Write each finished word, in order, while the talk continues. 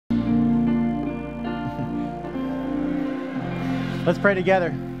Let's pray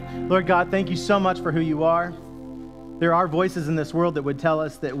together. Lord God, thank you so much for who you are. There are voices in this world that would tell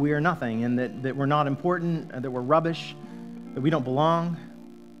us that we are nothing and that we're not important, and that we're rubbish, that we don't belong.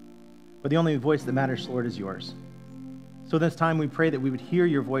 But the only voice that matters, Lord, is yours. So this time we pray that we would hear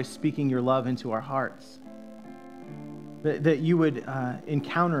your voice speaking your love into our hearts. That you would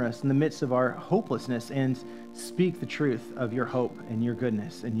encounter us in the midst of our hopelessness and speak the truth of your hope and your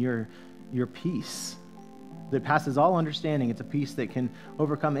goodness and your peace that passes all understanding. It's a peace that can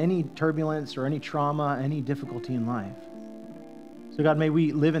overcome any turbulence or any trauma, any difficulty in life. So God, may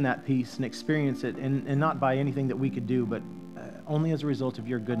we live in that peace and experience it, and not by anything that we could do, but only as a result of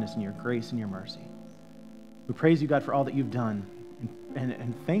your goodness and your grace and your mercy. We praise you, God, for all that you've done,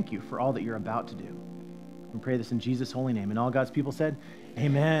 and thank you for all that you're about to do. We pray this in Jesus' holy name. And all God's people said,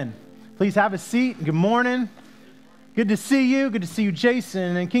 amen. Please have a seat. Good morning. Good to see you. Good to see you,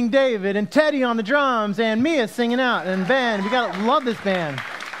 Jason and King David and Teddy on the drums and Mia singing out and Ben. We gotta love this band.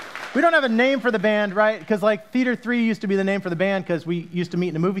 We don't have a name for the band, right? Because like Theater 3 used to be the name for the band because we used to meet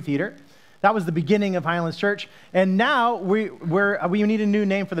in a movie theater. That was the beginning of Highlands Church. And now we need a new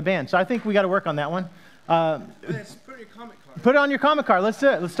name for the band. So I think we got to work on that one. Let's put your comment card. Put it on your comment card. Let's do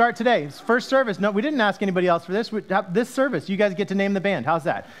it. Let's start today. It's first service. No, we didn't ask anybody else for this. This service, you guys get to name the band. How's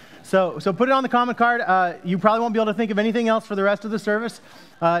that? So put it on the comment card. You probably won't be able to think of anything else for the rest of the service.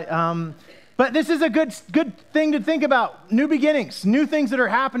 But this is a good thing to think about. New beginnings, new things that are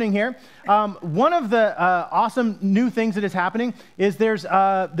happening here. One of the awesome new things that is happening is there's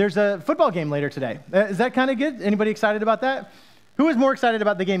a football game later today. Is that kind of good? Anybody excited about that? Who was more excited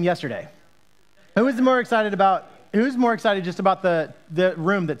about the game yesterday? Who's more excited just about the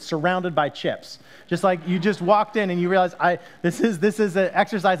room that's surrounded by chips? Just like you just walked in and you realize this is an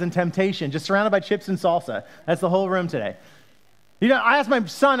exercise in temptation, just surrounded by chips and salsa. That's the whole room today. You know, I asked my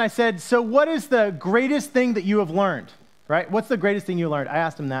son, I said, so what is the greatest thing that you have learned, right? What's the greatest thing you learned? I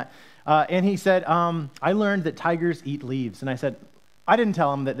asked him that. And he said, I learned that tigers eat leaves. And I said, I didn't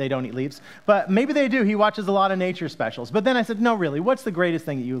tell him that they don't eat leaves, but maybe they do. He watches a lot of nature specials. But then I said, no, really, what's the greatest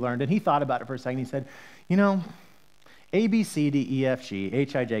thing that you learned? And he thought about it for a second. He said, you know, A, B, C, D, E, F, G,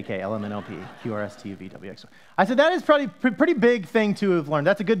 H, I, J, K, L, M, N, O, P, Q, R, S, T, U, V, W, X, Y. I said, that is probably a pretty big thing to have learned.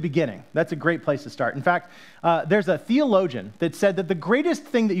 That's a good beginning. That's a great place to start. In fact, there's a theologian that said that the greatest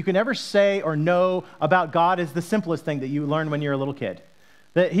thing that you can ever say or know about God is the simplest thing that you learned when you're a little kid.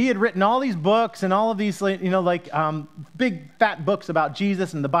 That he had written all these books and all of these, big fat books about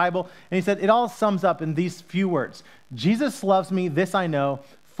Jesus and the Bible. And he said, it all sums up in these few words. Jesus loves me, this I know,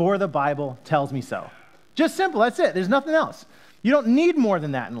 for the Bible tells me so. Just simple, that's it. There's nothing else. You don't need more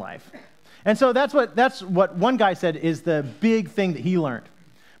than that in life. And so that's what one guy said is the big thing that he learned.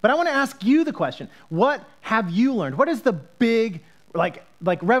 But I want to ask you the question, what have you learned? What is the big, like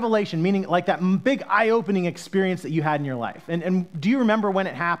revelation, meaning like that big eye-opening experience that you had in your life? And do you remember when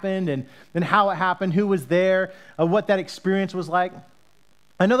it happened and how it happened, who was there, what that experience was like?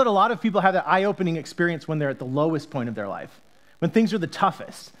 I know that a lot of people have that eye-opening experience when they're at the lowest point of their life, when things are the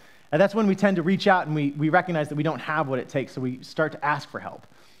toughest. And that's when we tend to reach out and we recognize that we don't have what it takes, so we start to ask for help.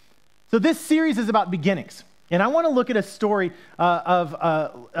 So this series is about beginnings. And I want to look at a story of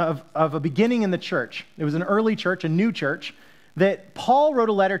a beginning in the church. It was an early church, a new church, that Paul wrote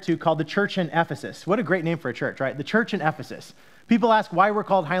a letter to called the church in Ephesus. What a great name for a church, right? The church in Ephesus. People ask why we're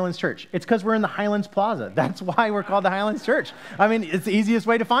called Highlands Church. It's because we're in the Highlands Plaza. That's why we're called the Highlands Church. I mean, it's the easiest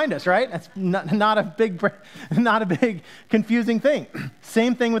way to find us, right? That's not a big confusing thing.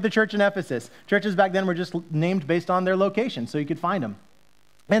 Same thing with the church in Ephesus. Churches back then were just named based on their location, so you could find them.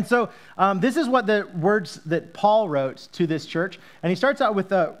 And so this is what the words that Paul wrote to this church. And he starts out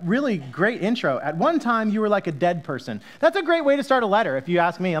with a really great intro. At one time, you were like a dead person. That's a great way to start a letter, if you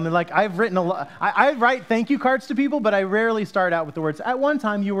ask me. I mean, like, I've written I write thank you cards to people, but I rarely start out with the words, at one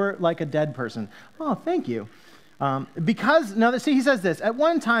time, you were like a dead person. Oh, thank you. He says this, at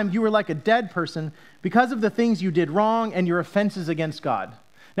one time, you were like a dead person because of the things you did wrong and your offenses against God.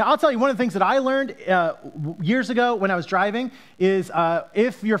 Now, I'll tell you, one of the things that I learned years ago when I was driving is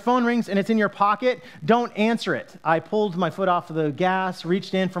if your phone rings and it's in your pocket, don't answer it. I pulled my foot off of the gas,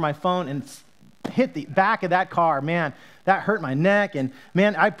 reached in for my phone, and hit the back of that car. Man, that hurt my neck, and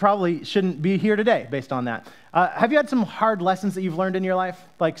man, I probably shouldn't be here today based on that. Have you had some hard lessons that you've learned in your life?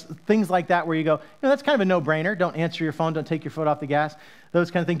 Like things like that where you go, that's kind of a no-brainer. Don't answer your phone. Don't take your foot off the gas.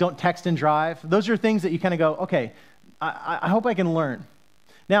 Those kind of things. Don't text and drive. Those are things that you kind of go, okay, I hope I can learn.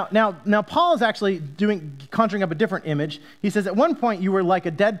 Now, Paul is actually conjuring up a different image. He says, at one point you were like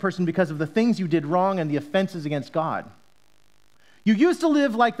a dead person because of the things you did wrong and the offenses against God. You used to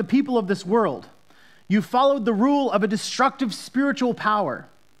live like the people of this world. You followed the rule of a destructive spiritual power.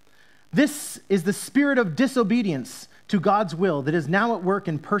 This is the spirit of disobedience to God's will that is now at work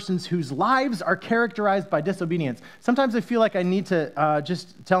in persons whose lives are characterized by disobedience. Sometimes I feel like I need to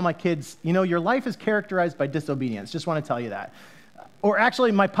just tell my kids, your life is characterized by disobedience. Just want to tell you that. Or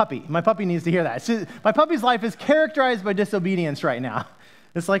actually, my puppy needs to hear that. My puppy's life is characterized by disobedience right now.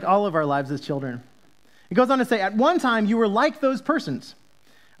 It's like all of our lives as children. It goes on to say, at one time you were like those persons.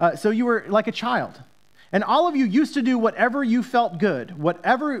 So you were like a child. And all of you used to do whatever you felt good,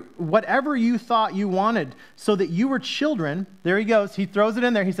 whatever you thought you wanted, so that you were children. There he goes. He throws it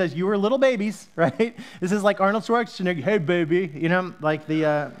in there. He says, you were little babies, right? This is like Arnold Schwarzenegger. Hey, baby. Like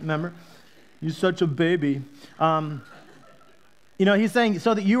remember? You're such a baby. He's saying,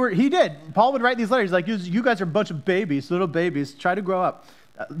 so that he did. Paul would write these letters. He's like, you guys are a bunch of babies, little babies. Try to grow up.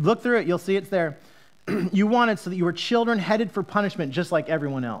 Look through it. You'll see it's there. You wanted so that you were children headed for punishment, just like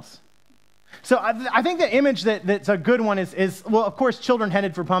everyone else. So I think the image that's a good one is, well, of course, children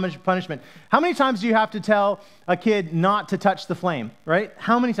headed for punishment. How many times do you have to tell a kid not to touch the flame, right?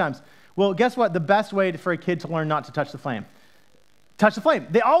 How many times? Well, guess what? The best way for a kid to learn not to touch the flame. Touch the flame.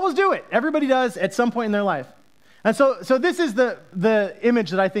 They always do it. Everybody does at some point in their life. And so this is the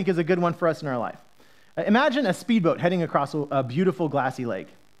image that I think is a good one for us in our life. Imagine a speedboat heading across a beautiful glassy lake.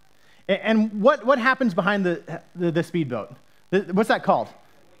 And what happens behind the speedboat? What's that called?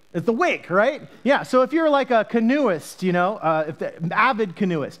 It's the wake, right? Yeah, so if you're like a canoeist, avid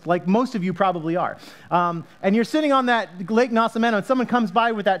canoeist, like most of you probably are, and you're sitting on that Lake Nasameno and someone comes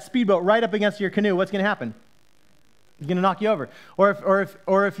by with that speedboat right up against your canoe, what's going to happen? It's going to knock you over.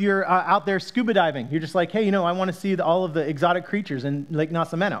 Or if you're out there scuba diving, you're just like, hey, I want to see all of the exotic creatures in Lake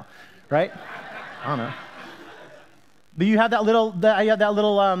Nasameno, right? I don't know. But you have that little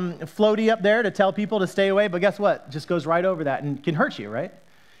floaty up there to tell people to stay away, but guess what? It just goes right over that and can hurt you, right?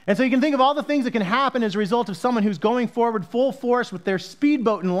 And so you can think of all the things that can happen as a result of someone who's going forward full force with their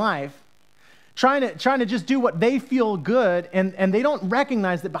speedboat in life, trying to just do what they feel good, and they don't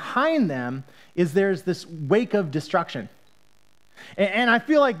recognize that behind them there's this wake of destruction. And I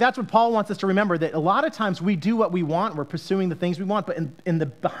feel like that's what Paul wants us to remember, that a lot of times we do what we want, we're pursuing the things we want, but in the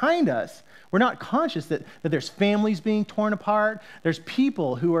behind us, we're not conscious that there's families being torn apart, there's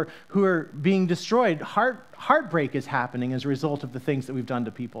people who are being destroyed. Heartbreak is happening as a result of the things that we've done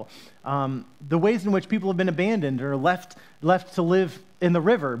to people. The ways in which people have been abandoned or left to live in the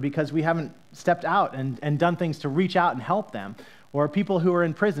river because we haven't stepped out and done things to reach out and help them, or people who are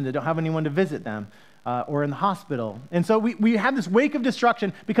in prison that don't have anyone to visit them, or in the hospital. And so we have this wake of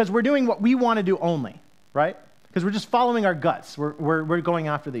destruction because we're doing what we want to do only, right? Because we're just following our guts. We're going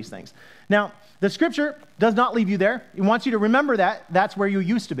after these things. Now, the scripture does not leave you there. It wants you to remember that. That's where you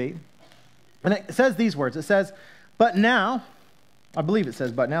used to be. And it says these words. It says, but now, I believe it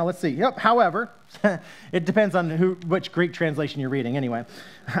says but now. Let's see. Yep, however, it depends on which Greek translation you're reading anyway.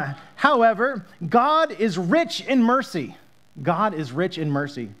 However, God is rich in mercy. God is rich in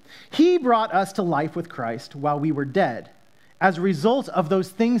mercy. He brought us to life with Christ while we were dead as a result of those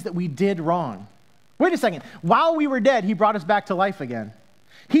things that we did wrong. Wait a second. While we were dead, he brought us back to life again.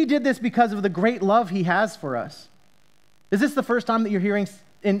 He did this because of the great love he has for us. Is this the first time that you're hearing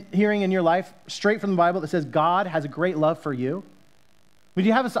in your life, straight from the Bible, that says God has a great love for you? Would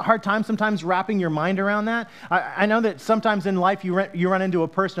you have a hard time sometimes wrapping your mind around that? I know that sometimes in life you run into a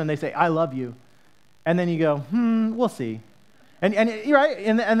person and they say, I love you. And then you go, we'll see. And you're right,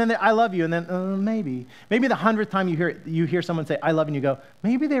 and then I love you, and then maybe the 100th time you hear someone say I love you, and you go,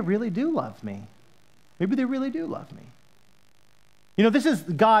 maybe they really do love me. Maybe they really do love me. This is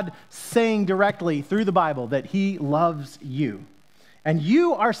God saying directly through the Bible that he loves you. And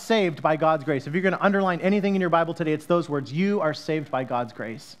you are saved by God's grace. If you're going to underline anything in your Bible today, it's those words, you are saved by God's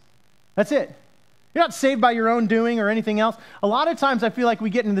grace. That's it. You're not saved by your own doing or anything else. A lot of times I feel like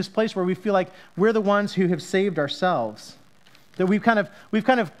we get into this place where we feel like we're the ones who have saved ourselves. That we've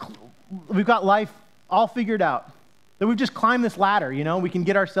got life all figured out. That we've just climbed this ladder, we can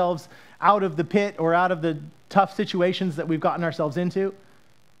get ourselves out of the pit or out of the tough situations that we've gotten ourselves into.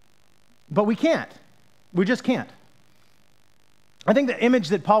 But we can't. We just can't. I think the image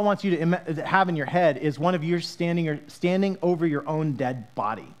that Paul wants you to have in your head is one of you standing over your own dead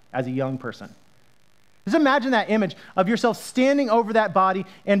body as a young person. Just imagine that image of yourself standing over that body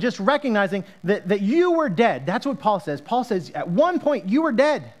and just recognizing that you were dead. That's what Paul says. Paul says at one point you were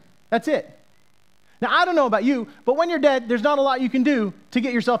dead. That's it. Now, I don't know about you, but when you're dead, there's not a lot you can do to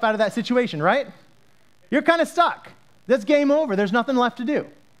get yourself out of that situation, right? You're kind of stuck. That's game over. There's nothing left to do.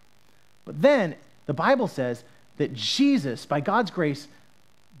 But then the Bible says that Jesus, by God's grace,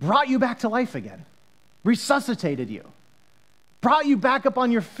 brought you back to life again, resuscitated you, brought you back up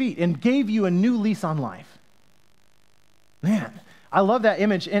on your feet, and gave you a new lease on life. Man, I love that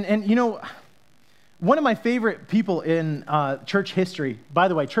image. And one of my favorite people in church history. By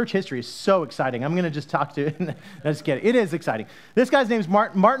the way, church history is so exciting. I'm going to just talk to it. Just kidding. It is exciting. This guy's name is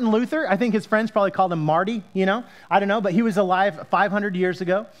Martin Luther. I think his friends probably called him Marty, I don't know, but he was alive 500 years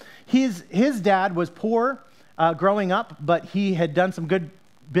ago. His dad was poor growing up, but he had done some good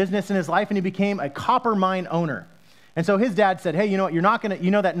business in his life, and he became a copper mine owner. And so his dad said, hey, you know what, you're not going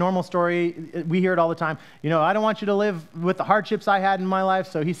to, that normal story, we hear it all the time, I don't want you to live with the hardships I had in my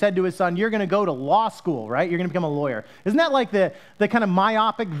life. So he said to his son, you're going to go to law school, right? You're going to become a lawyer. Isn't that like the kind of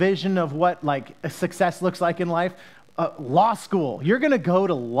myopic vision of what like a success looks like in life? Law school. You're going to go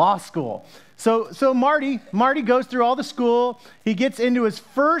to law school. So Marty goes through all the school. He gets into his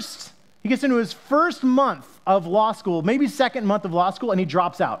first month of law school, maybe second month of law school, and he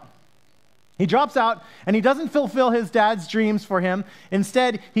drops out. He drops out, and he doesn't fulfill his dad's dreams for him.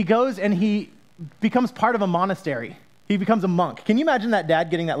 Instead, he goes and he becomes part of a monastery. He becomes a monk. Can you imagine that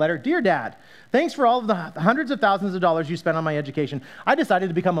dad getting that letter? Dear Dad, thanks for all of the hundreds of thousands of dollars you spent on my education. I decided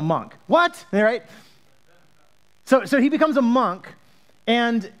to become a monk. What? All right. So he becomes a monk,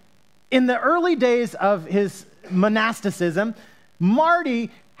 and in the early days of his monasticism, Marty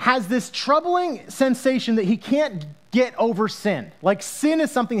has this troubling sensation that he can't get over sin. Like sin is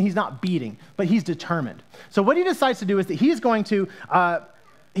something he's not beating, but he's determined. So what he decides to do is that he's going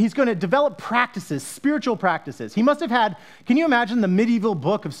to develop practices, spiritual practices. He must have had, can you imagine the medieval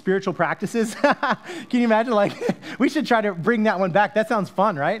book of spiritual practices? Can you imagine, we should try to bring that one back. That sounds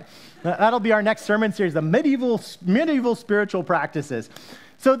fun, right? That'll be our next sermon series, the medieval spiritual practices.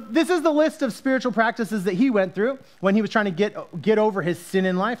 So this is the list of spiritual practices that he went through when he was trying to get over his sin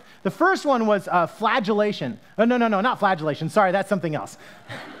in life. The first one was flagellation. Oh, no, not flagellation. Sorry, that's something else.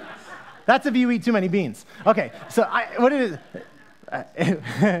 That's if you eat too many beans. Okay, so what it is...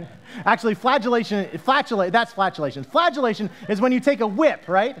 Actually, that's flatulation. Flagellation is when you take a whip,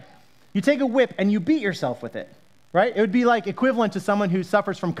 right? You take a whip and you beat yourself with it, right? It would be like equivalent to someone who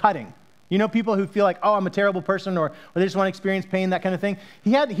suffers from cutting. People who feel like, oh, I'm a terrible person, or they just want to experience pain, that kind of thing.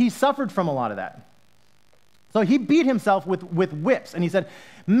 He suffered from a lot of that. So he beat himself with whips, and he said,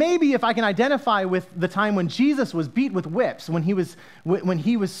 maybe if I can identify with the time when Jesus was beat with whips, when he was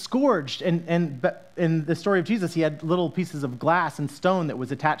scourged, and in the story of Jesus, he had little pieces of glass and stone that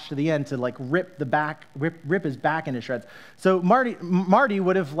was attached to the end to rip his back into shreds. So Marty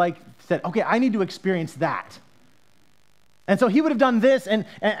would have said, okay, I need to experience that. And so he would have done this, and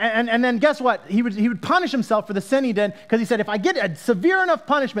then guess what? He would punish himself for the sin he did, because he said, if I get a severe enough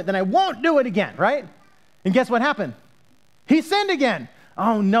punishment, then I won't do it again, right? And guess what happened? He sinned again.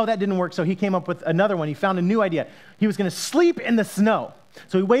 Oh no, that didn't work. So he came up with another one. He found a new idea. He was going to sleep in the snow.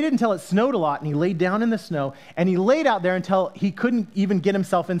 So he waited until it snowed a lot, and he laid down in the snow, and he laid out there until he couldn't even get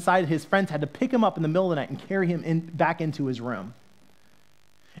himself inside. His friends had to pick him up in the middle of the night and carry him back into his room.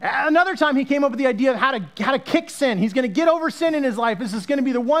 Another time he came up with the idea of how to kick sin. He's going to get over sin in his life. This is going to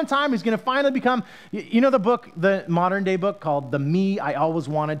be the one time he's going to finally become, the modern day book called The Me I Always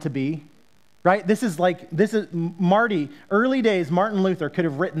Wanted to Be, right? This is Marty, early days, Martin Luther could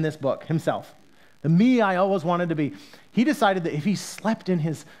have written this book himself. The Me I Always Wanted to Be. He decided that if he slept in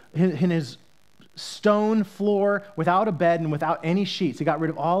his stone floor without a bed and without any sheets, he got rid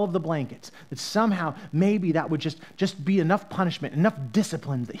of all of the blankets, that somehow maybe that would just be enough punishment, enough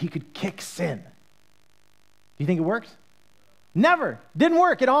discipline that he could kick sin. Do you think it worked? Never. Didn't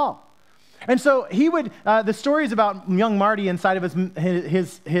work at all. And so he would, the stories about young Marty inside of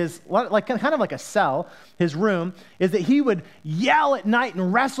his kind of like a cell, his room, is that he would yell at night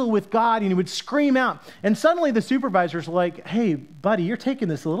and wrestle with God, and he would scream out. And suddenly the supervisors were like, hey, buddy, you're taking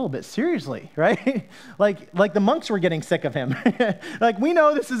this a little bit seriously, right? like the monks were getting sick of him. We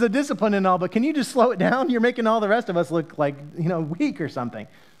know this is a discipline and all, but can you just slow it down? You're making all the rest of us look like, weak or something.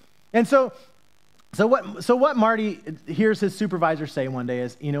 And so what Marty hears his supervisor say one day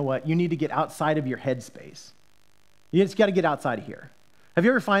is, you know what, you need to get outside of your headspace. You just got to get outside of here. Have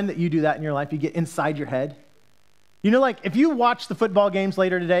you ever find that you do that in your life? You get inside your head? If you watch the football games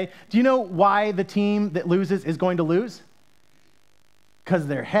later today, do you know why the team that loses is going to lose? Because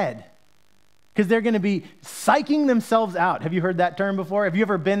their head. Because they're going to be psyching themselves out. Have you heard that term before? Have you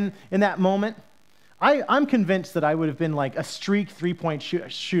ever been in that moment? I'm convinced that I would have been like a streak three-point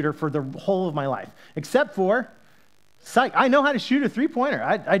shooter for the whole of my life, except for, psych, I know how to shoot a three-pointer.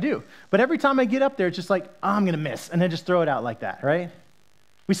 I do. But every time I get up there, it's just like, oh, I'm going to miss, and then just throw it out like that, right?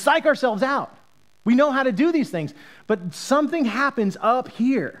 We psych ourselves out. We know how to do these things, but something happens up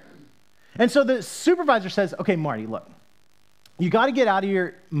here. And so the supervisor says, okay, Marty, look, you got to get out of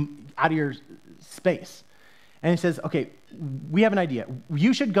your space. And he says, okay, we have an idea.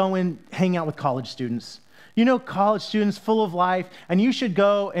 You should go and hang out with college students. college students full of life, and you should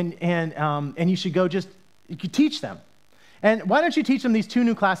go and you should go you could teach them. And why don't you teach them these 2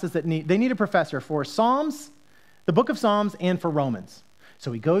 new classes they need a professor for Psalms, the book of Psalms, and for Romans.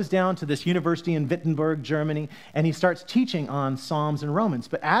 So he goes down to this university in Wittenberg, Germany, and he starts teaching on Psalms and Romans.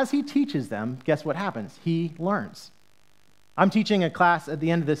 But as he teaches them, guess what happens? He learns. I'm teaching a class at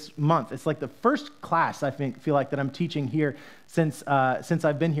the end of this month. It's like the first class I feel like that I'm teaching here since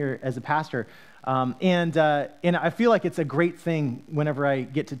I've been here as a pastor. And I feel like it's a great thing whenever I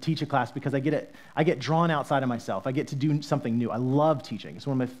get to teach a class because I get drawn outside of myself. I get to do something new. I love teaching. It's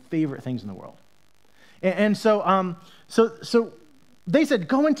one of my favorite things in the world. And so they said,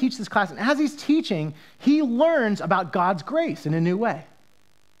 go and teach this class. And as he's teaching, he learns about God's grace in a new way.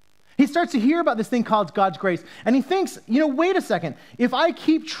 He starts to hear about this thing called God's grace. And he thinks, wait a second. If I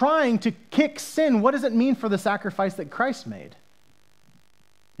keep trying to kick sin, what does it mean for the sacrifice that Christ made?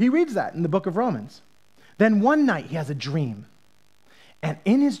 He reads that in the book of Romans. Then one night he has a dream. And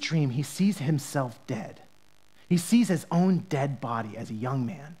in his dream, he sees himself dead. He sees his own dead body as a young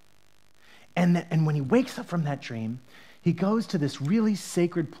man. And when he wakes up from that dream, he goes to this really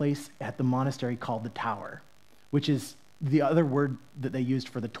sacred place at the monastery called the Tower, which is the other word that they used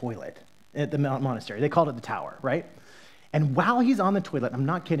for the toilet at the monastery. They called it the Tower, right? And while he's on the toilet, I'm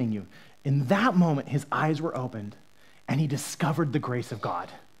not kidding you, in that moment, his eyes were opened and he discovered the grace of God.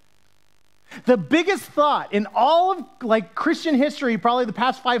 The biggest thought in all of Christian history, probably the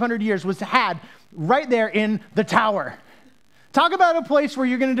past 500 years, was had right there in the Tower. Talk about a place where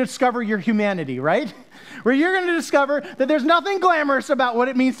you're going to discover your humanity, right? Where you're going to discover that there's nothing glamorous about what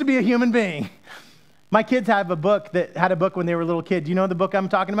it means to be a human being. My kids had a book when they were little kids. Do you know the book I'm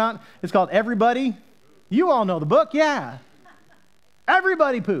talking about? It's called Everybody. You all know the book, yeah.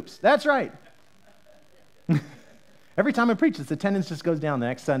 Everybody poops. That's right. Every time I preach, its attendance just goes down the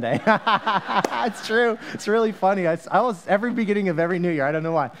next Sunday. It's true. It's really funny. I was every beginning of every new year. I don't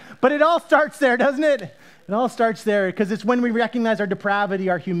know why. But it all starts there, doesn't it? It all starts there because it's when we recognize our depravity,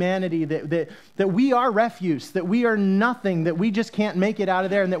 our humanity, that we are refuse, that we are nothing, that we just can't make it out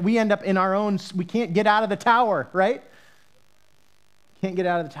of there, and that we end up in our own, we can't get out of the tower, right? Can't get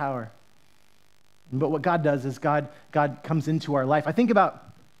out of the tower. But what God does is God comes into our life. I think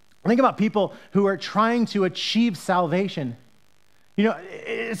about people who are trying to achieve salvation.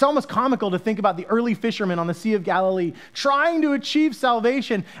 It's almost comical to think about the early fishermen on the Sea of Galilee trying to achieve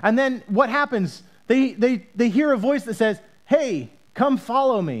salvation. And then what happens? They hear a voice that says, hey, come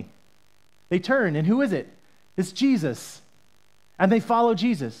follow me. They turn, and who is it? It's Jesus. And they follow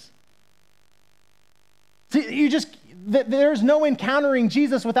Jesus. See, there's no encountering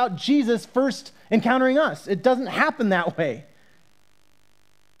Jesus without Jesus first encountering us. It doesn't happen that way.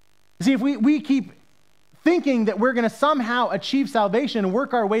 See, if we keep thinking that we're going to somehow achieve salvation and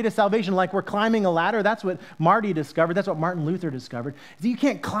work our way to salvation like we're climbing a ladder, that's what Marty discovered, that's what Martin Luther discovered, is that you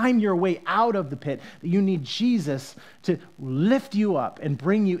can't climb your way out of the pit, that you need Jesus to lift you up and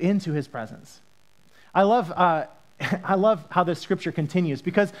bring you into his presence. I love how this scripture continues,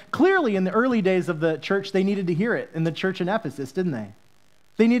 because clearly in the early days of the church, they needed to hear it in the church in Ephesus, didn't they?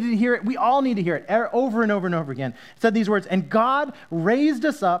 They needed to hear it. We all need to hear it over and over and over again. It said these words, and God raised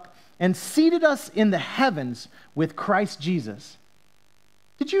us up and seated us in the heavens with Christ Jesus.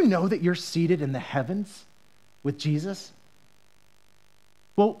 Did you know that you're seated in the heavens with Jesus?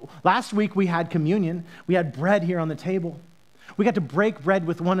 Well, last week we had communion. We had bread here on the table. We got to break bread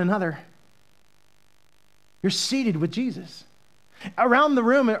with one another. You're seated with Jesus. Around the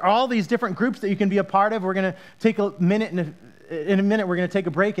room are all these different groups that you can be a part of. We're going to take a minute, in a minute we're going to take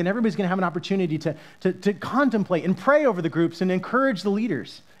a break, and everybody's going to have an opportunity to contemplate and pray over the groups and encourage the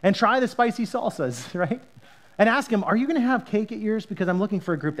leaders and try the spicy salsas, right? And ask them, are you going to have cake at yours? Because I'm looking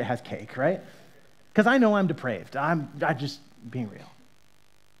for a group that has cake, right? Because I know I'm depraved. I'm just being real.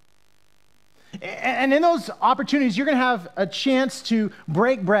 And in those opportunities, you're going to have a chance to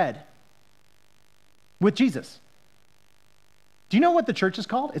break bread with Jesus. Do you know what the church is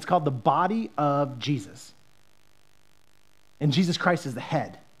called? It's called the body of Jesus. And Jesus Christ is the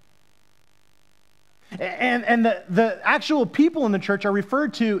head. And the actual people in the church are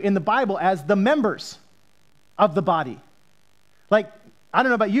referred to in the Bible as the members of the body. Like, I don't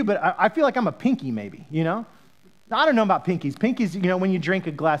know about you, but I feel like I'm a pinky maybe, I don't know about pinkies. Pinkies, when you drink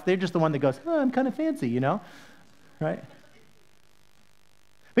a glass, they're just the one that goes, oh, I'm kind of fancy, right?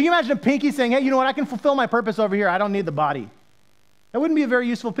 But you imagine a pinky saying, hey, you know what, I can fulfill my purpose over here. I don't need the body. That wouldn't be a very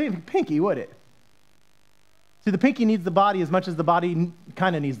useful pinky, would it? See, the pinky needs the body as much as the body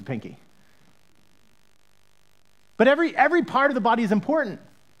kind of needs the pinky. But every part of the body is important.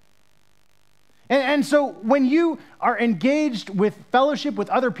 And so when you are engaged with fellowship with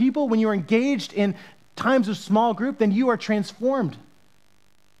other people, when you're engaged in times of small group, then you are transformed.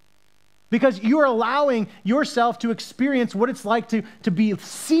 Because you are allowing yourself to experience what it's like to be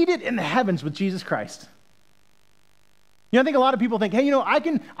seated in the heavens with Jesus Christ. I think a lot of people think, hey, I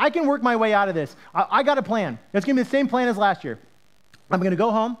can work my way out of this. I got a plan. It's going to be the same plan as last year. I'm going to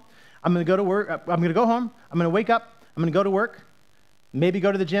go home. I'm going to go to work. I'm going to go home. I'm going to wake up. I'm going to go to work. Maybe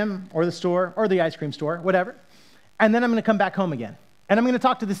go to the gym or the store or the ice cream store, whatever. And then I'm going to come back home again. And I'm going to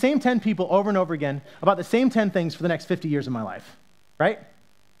talk to the same 10 people over and over again about the same 10 things for the next 50 years of my life, right?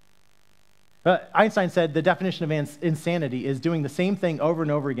 Einstein said the definition of insanity is doing the same thing over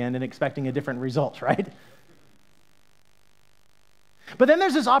and over again and expecting a different result, right? But then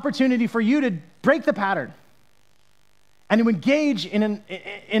there's this opportunity for you to break the pattern and to engage in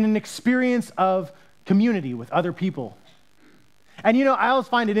an experience of community with other people. And I always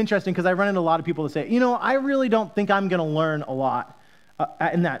find it interesting because I run into a lot of people that say, I really don't think I'm going to learn a lot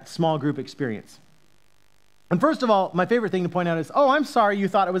in that small group experience. And first of all, my favorite thing to point out is, I'm sorry you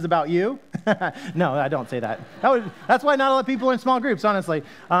thought it was about you. No, I don't say that. That's why not a lot of people are in small groups, honestly.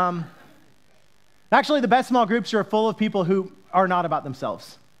 Actually, the best small groups are full of people who are not about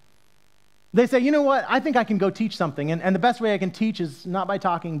themselves. They say, you know what, I think I can go teach something, and the best way I can teach is not by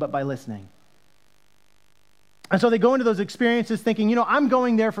talking, but by listening. And so they go into those experiences thinking, I'm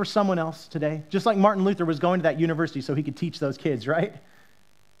going there for someone else today, just like Martin Luther was going to that university so he could teach those kids, right?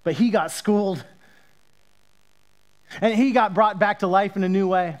 But he got schooled, and he got brought back to life in a new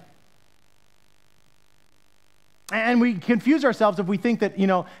way. And we confuse ourselves if we think that,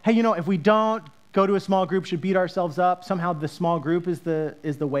 if we don't go to a small group, should beat ourselves up, somehow the small group is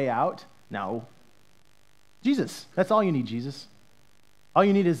the way out. No. Jesus. That's all you need, Jesus. All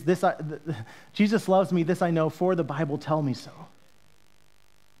you need is this. Jesus loves me, this I know, for the Bible tell me so.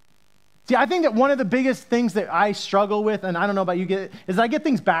 See, I think that one of the biggest things that I struggle with, and I don't know about you, is I get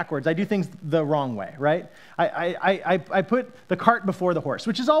things backwards. I do things the wrong way, right? I put the cart before the horse,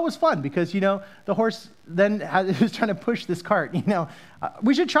 which is always fun because, the horse then is trying to push this cart,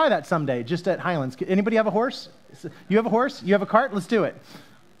 We should try that someday, just at Highlands. Anybody have a horse? You have a horse? You have a cart? Let's do it.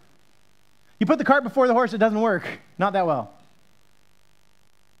 You put the cart before the horse, it doesn't work. Not that well.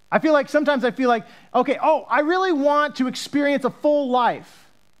 Sometimes I feel like, okay, I really want to experience a full life,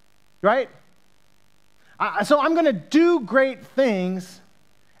 right? So I'm going to do great things,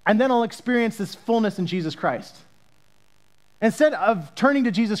 and then I'll experience this fullness in Jesus Christ. Instead of turning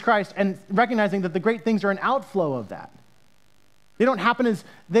to Jesus Christ and recognizing that the great things are an outflow of that. They don't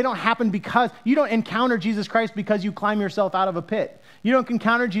happen because you don't encounter Jesus Christ because you climb yourself out of a pit. You don't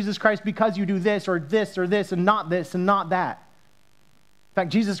encounter Jesus Christ because you do this or this or this and not that. In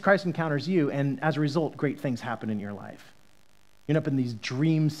fact, Jesus Christ encounters you, and as a result, great things happen in your life. You end up in these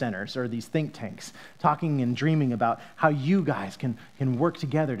dream centers or these think tanks, talking and dreaming about how you guys can work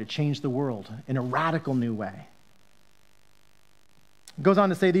together to change the world in a radical new way. It goes on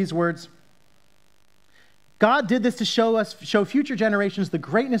to say these words. God did this to show future generations the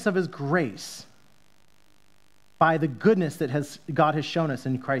greatness of his grace by the goodness that God has shown us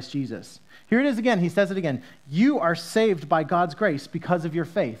in Christ Jesus. Here it is again. He says it again. You are saved by God's grace because of your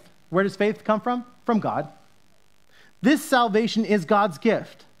faith. Where does faith come from? From God. This salvation is God's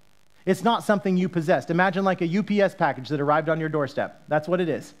gift. It's not something you possessed. Imagine like a UPS package that arrived on your doorstep. That's what it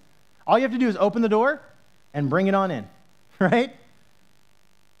is. All you have to do is open the door and bring it on in, right?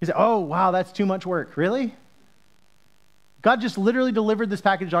 You say, oh, wow, that's too much work. Really? God just literally delivered this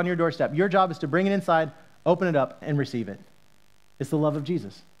package on your doorstep. Your job is to bring it inside, open it up, and receive it. It's the love of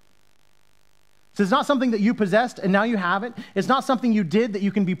Jesus. So it's not something that you possessed and now you have it. It's not something you did that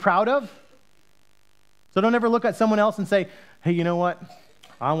you can be proud of. So don't ever look at someone else and say, hey, you know what?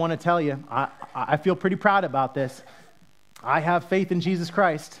 I want to tell you, I feel pretty proud about this. I have faith in Jesus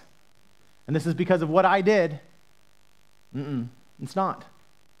Christ, and this is because of what I did. It's not.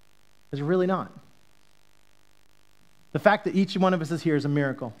 It's really not. The fact that each one of us is here is a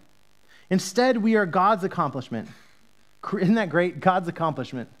miracle. Instead, we are God's accomplishment. Isn't that great? God's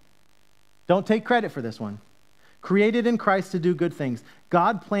accomplishment. Don't take credit for this one. Created in Christ to do good things.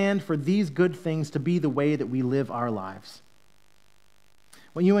 God planned for these good things to be the way that we live our lives.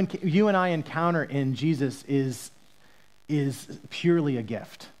 What you and I encounter in Jesus is purely a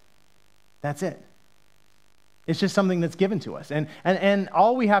gift. That's it. It's just something that's given to us. And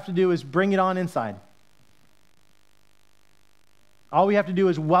all we have to do is bring it on inside. All we have to do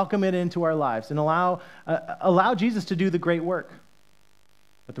is welcome it into our lives and allow Jesus to do the great work.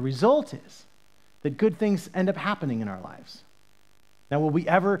 But the result is that good things end up happening in our lives. Now, will we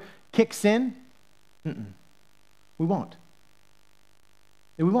ever kick sin? We won't.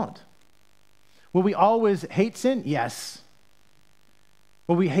 We won't. Will we always hate sin? Yes.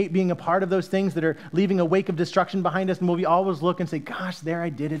 Will we hate being a part of those things that are leaving a wake of destruction behind us? And will we always look and say, gosh, there I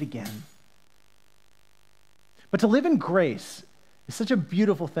did it again? But to live in grace is such a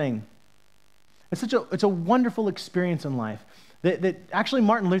beautiful thing. It's a wonderful experience in life that actually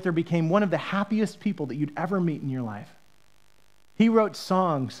Martin Luther became one of the happiest people that you'd ever meet in your life. He wrote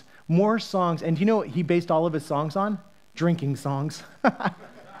songs, more songs, and you know what he based all of his songs on? Drinking songs. They're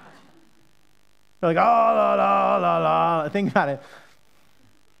like, oh, la, la, la, la. Think about it.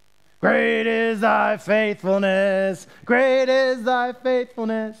 Great is thy faithfulness. Great is thy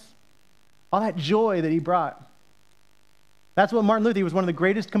faithfulness. All that joy that he brought. That's what Martin Luther, he was one of the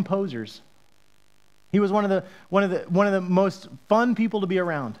greatest composers. He was one of the most fun people to be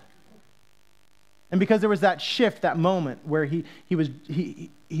around. And because there was that shift, that moment where he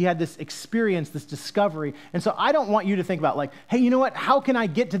had this experience, this discovery. And so I don't want you to think about like, hey, you know what? How can I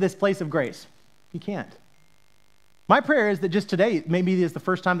get to this place of grace? You can't. My prayer is that just today, maybe is the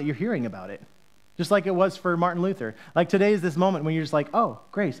first time that you're hearing about it. Just like it was for Martin Luther. Like today is this moment when you're just like, oh,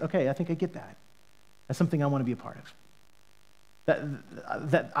 grace, okay, I think I get that. That's something I want to be a part of.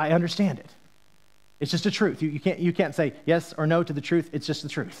 That I understand it. It's just a truth. You can't say yes or no to the truth. It's just the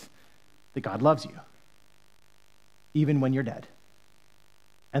truth that God loves you, even when you're dead.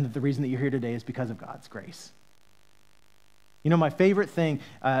 And that the reason that you're here today is because of God's grace. You know, my favorite thing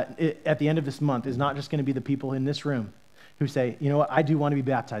at the end of this month is not just going to be the people in this room who say, you know what, I do want to be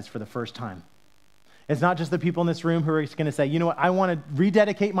baptized for the first time. It's not just the people in this room who are going to say, you know what, I want to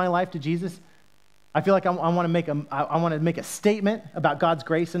rededicate my life to Jesus. I feel like I want to make a statement about God's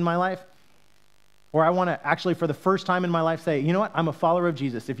grace in my life. Or I want to actually, for the first time in my life, say, you know what, I'm a follower of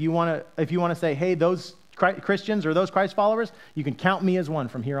Jesus. If you want to say, hey, those Christians or those Christ followers, you can count me as one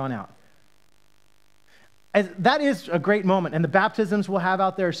from here on out. That is a great moment, and the baptisms we'll have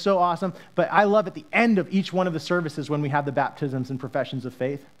out there are so awesome, but I love at the end of each one of the services when we have the baptisms and professions of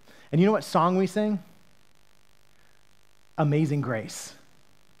faith. And you know what song we sing? Amazing Grace.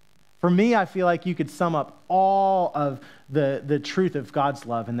 For me, I feel like you could sum up all of the truth of God's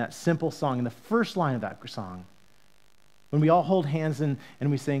love in that simple song, in the first line of that song. When we all hold hands and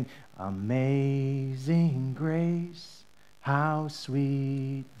we sing, Amazing Grace, how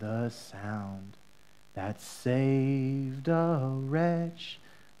sweet the sound that saved a wretch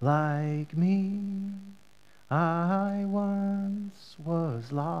like me. I once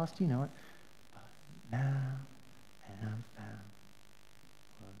was lost, you know it, but now am found.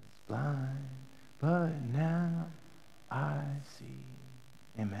 Blind, but now I see.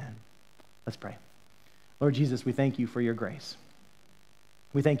 Amen. Let's pray. Lord Jesus, we thank you for your grace.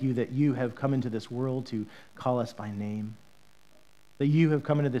 We thank you that you have come into this world to call us by name, that you have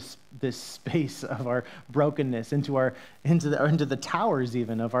come into this space of our brokenness, into the towers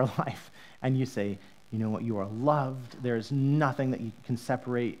even of our life, and you say, you know what, you are loved. There is nothing that can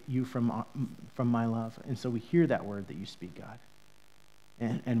separate you from my love. And so we hear that word that you speak, God.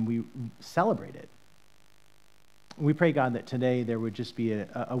 And we celebrate it. We pray, God, that today there would just be an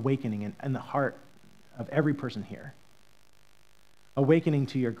awakening in the heart of every person here. Awakening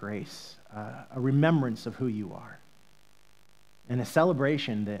to your grace, a remembrance of who you are. And a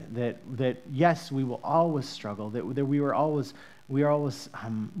celebration that yes, we will always struggle, that we are always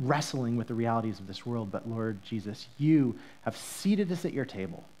wrestling with the realities of this world, but Lord Jesus, you have seated us at your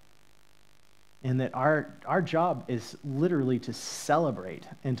table. And that our job is literally to celebrate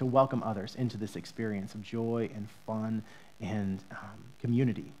and to welcome others into this experience of joy and fun and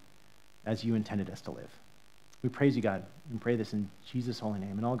community as you intended us to live. We praise you, God, and pray this in Jesus' holy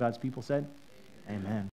name. And all God's people said, Amen.